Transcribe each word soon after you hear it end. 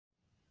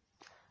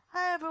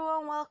Hi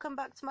everyone, welcome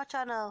back to my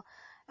channel.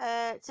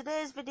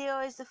 Today's video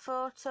is the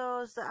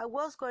photos that I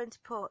was going to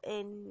put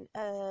in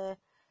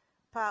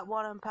part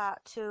 1 and part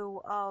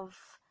 2 of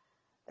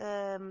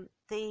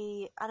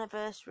the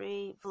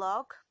anniversary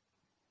vlog,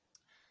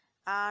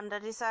 and I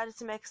decided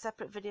to make a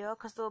separate video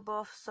because they were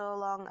both so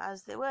long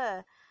as they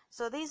were.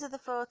 So these are the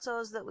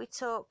photos that we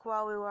took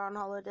while we were on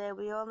holiday.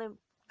 We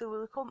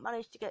couldn't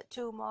manage to get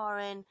 2 more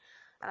in,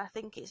 and I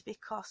think it's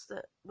because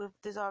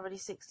there's already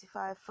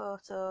 65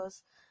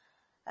 photos.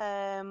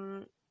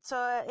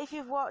 So if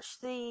you've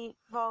watched the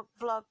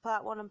vlog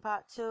part 1 and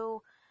part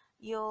 2,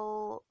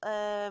 you'll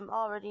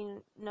already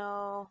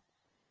know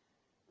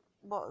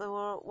what we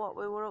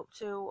were up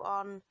to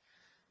on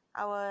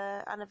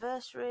our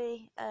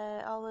anniversary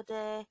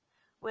holiday.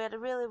 We had a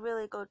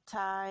really good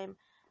time,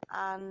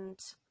 and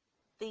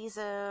these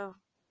are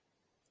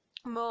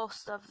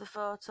most of the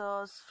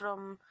photos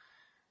from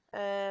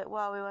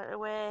while we went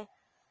away.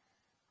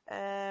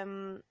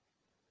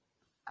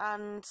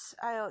 And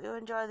I hope you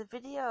enjoy the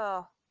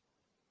video.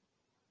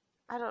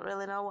 I don't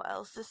really know what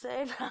else to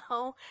say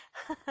now.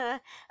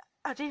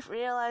 I didn't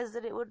realise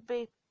that it would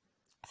be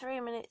 3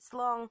 minutes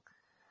long.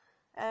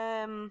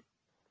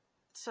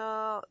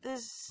 So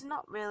there's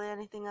not really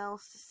anything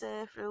else to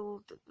say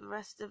through the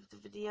rest of the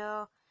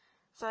video.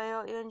 So I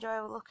hope you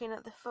enjoy looking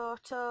at the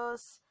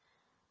photos.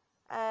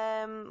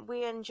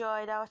 We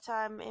enjoyed our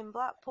time in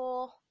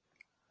Blackpool.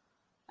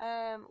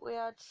 We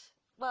had,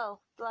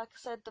 well, like I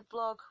said, the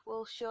vlog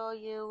will show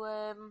you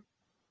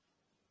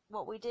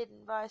what we did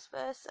and vice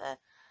versa,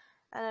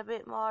 and a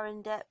bit more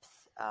in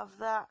depth of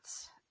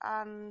that.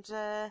 And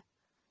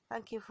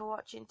thank you for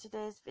watching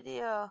today's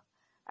video,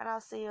 and I'll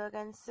see you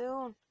again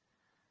soon.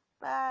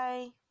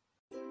 Bye.